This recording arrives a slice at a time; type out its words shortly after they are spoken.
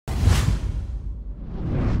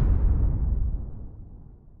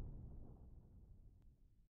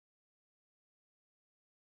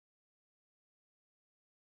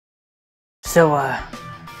So,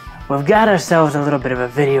 we've got ourselves a little bit of a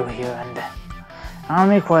video here, and I'll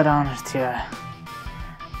be quite honest here.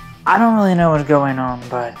 I don't really know what's going on,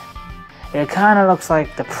 but it kind of looks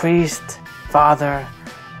like the priest, father,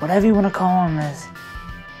 whatever you want to call him, is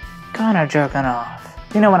kind of jerking off.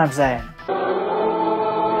 You know what I'm saying?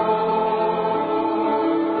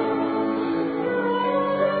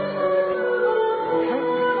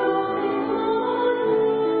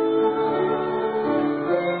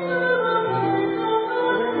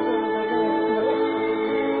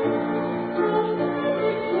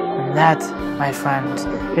 And that, my friends,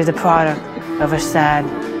 is the product of a sad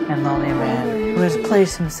and lonely man who has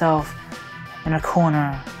placed himself in a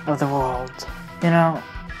corner of the world. You know,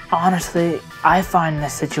 honestly, I find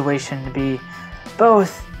this situation to be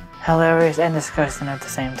both hilarious and disgusting at the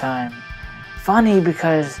same time. Funny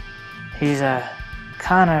because he's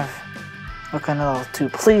kind of looking a little too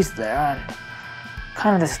pleased there, and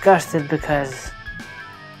kind of disgusted because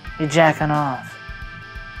he's jacking off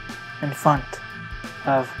in front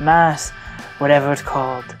of mass, whatever it's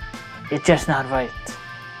called. It's just not right.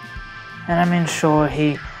 And I mean, sure,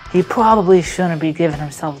 he probably shouldn't be giving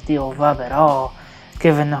himself the old rub at all,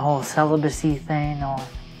 given the whole celibacy thing,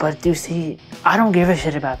 but you see, I don't give a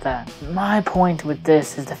shit about that. My point with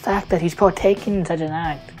this is the fact that he's partaking in such an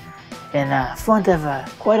act in front of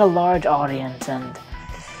quite a large audience, and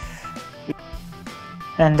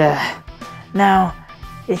now,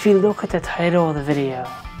 if you look at the title of the video,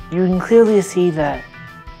 you can clearly see that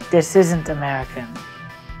this isn't American.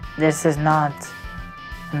 This is not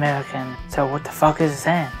American, so what the fuck is it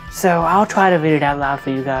saying? So I'll try to read it out loud for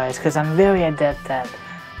you guys, because I'm very adept at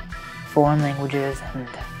foreign languages, and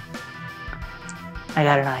I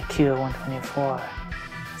got an IQ of 124.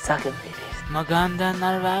 Suck it, ladies. Maganda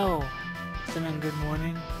narao. Good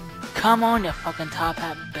morning. Come on, you fucking top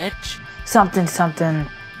hat bitch. Something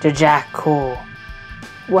to Jack cool.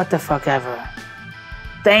 What the fuck ever.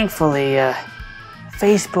 Thankfully,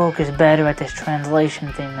 Facebook is better at this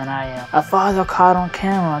translation thing than I am. A father caught on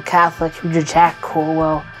camera, a Catholic who did Jack cool,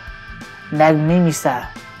 well, nagmimisa.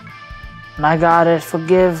 My goddess,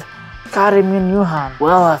 forgive Karimin Yuhan.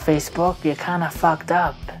 Well, Facebook, you kinda fucked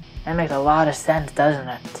up. That makes a lot of sense, doesn't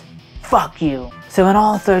it? Fuck you. So in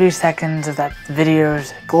all 30 seconds of that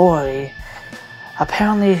video's glory,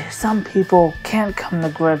 apparently some people can't come to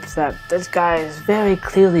grips that this guy is very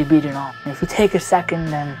clearly beaten up. And if you take a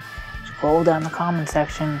second and scroll down the comment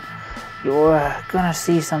section, you're gonna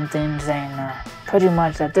see something saying pretty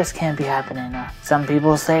much that this can't be happening. Some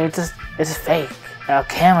people say it's fake, a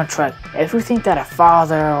camera trick. If you think that a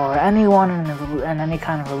father or anyone in any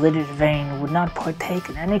kind of religious vein would not partake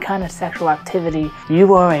in any kind of sexual activity,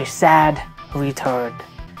 you are a sad retard.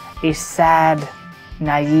 A sad,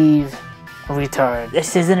 naive retard.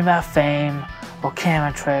 This isn't about fame or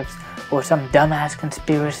camera tricks or some dumbass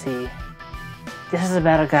conspiracy. This is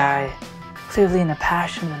about a guy clearly in a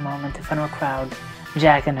passionate moment in front of a crowd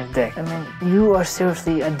jacking his dick. I mean, you are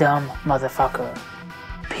seriously a dumb motherfucker.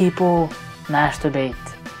 People masturbate.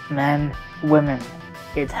 Men, women.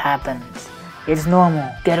 It happens. It's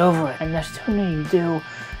normal. Get over it. And the sooner you do,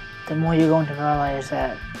 the more you're going to realize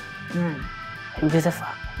that, who gives a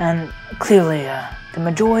fuck? And clearly, the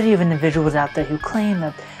majority of individuals out there who claim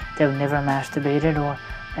that they've never masturbated or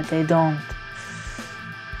that they don't,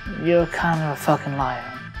 you're kind of a fucking liar.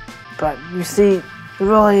 But you see,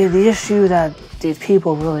 really, the issue that these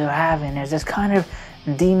people really are having is this kind of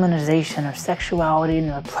demonization of sexuality and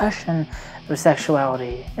repression of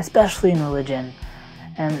sexuality, especially in religion.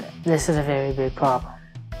 And this is a very big problem.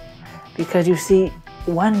 Because you see,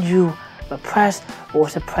 when you repress or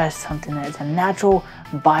suppress something that is a natural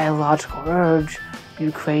biological urge,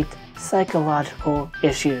 you create psychological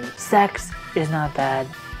issues. Sex is not bad,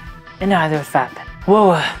 and neither is fat.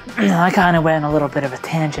 Whoa, I kind of went on a little bit of a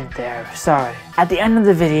tangent there, sorry. At the end of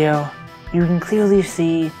the video, you can clearly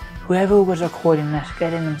see whoever was recording this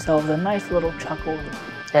getting themselves a nice little chuckle.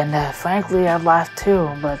 And frankly, I laughed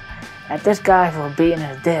too, but at this guy for beating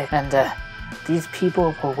his dick, and these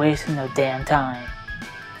people were wasting their damn time.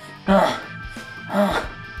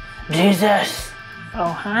 Jesus.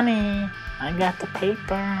 Oh, honey, I got the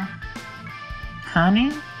paper.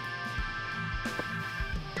 Honey?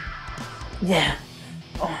 Yeah.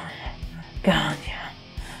 Oh, God, yeah.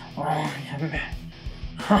 Oh,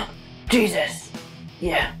 yeah. Jesus.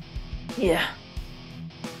 Yeah. Yeah.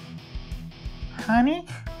 Honey?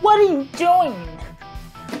 What are you doing?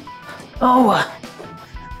 Oh,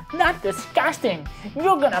 not disgusting.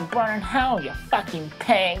 You're gonna burn in hell, you fucking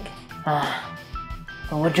pig.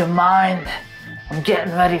 Would you mind? I'm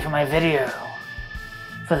getting ready for my video.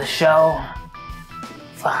 For the show.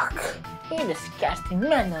 Fuck. You're disgusting.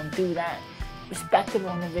 Men don't do that. respectable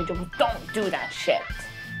individuals don't do that shit.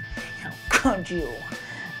 Could you?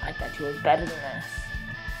 I thought you were better than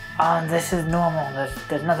this. This is normal.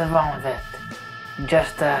 There's nothing wrong with it.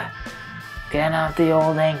 Just getting out the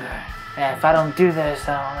old anger. Yeah, if I don't do this,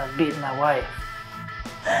 I'll end up beating my wife.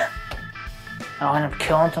 I'll end up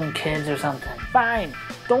killing some kids or something. Fine.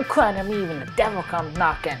 Don't cry to me when the devil comes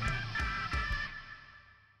knocking.